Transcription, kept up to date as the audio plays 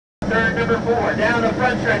turn number 4. Down the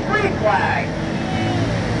front stretch. Green flag.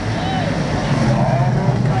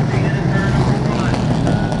 Almost touching into turn number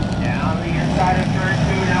 1. Down the inside of turn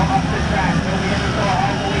 2. Now up the track. Toby Eversole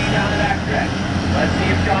has the lead down the back stretch. Let's see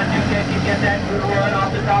if John Duquette can get that good run off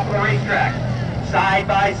the top of the racetrack. Side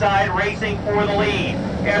by side racing for the lead.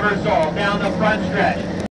 Eversole down the front stretch.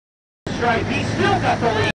 Stripe, he's still got the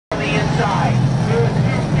lead on the inside. Good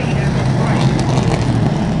 15 at the front.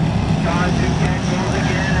 John Duquette goes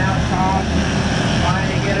again out top. Trying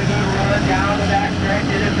to get a good run down the back stretch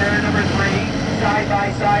into turn number 3. Side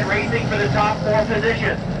by side racing for the top 4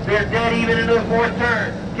 positions. They're dead even into the 4th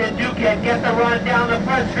turn. Can Duquette get the run down the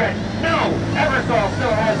front stretch? No! Eversole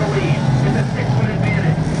still has the lead. It's a 6-foot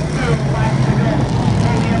advantage. 2 laps to go.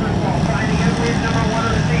 Toby Eversole trying to get win number 1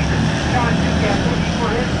 of the season. John Duquette looking for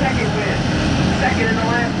his 2nd win. 2nd in the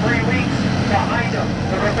last 3 weeks. Behind him,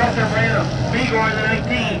 the Professor Branham, Vigor in the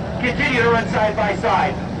 19. Continue to run side by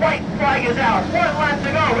side. White flag is out. 1 lap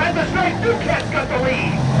to go. At the stripe, Duquette's got the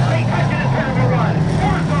lead. They touch it in turn number 1.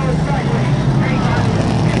 Eversole is sideways. Hang on to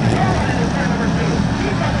it. It's the run into turn number 2.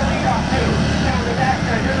 He's got the lead off too. Down the back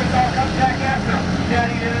stretch, Eversole comes back after him. Down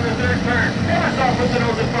into the 3rd turn. Eversole puts the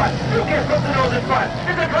nose in front. Duquette puts the nose in front.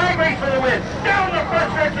 It's a drag race for the win. Down the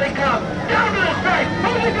front stretch they come. Down to the stripe.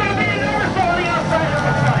 Who's it going to be?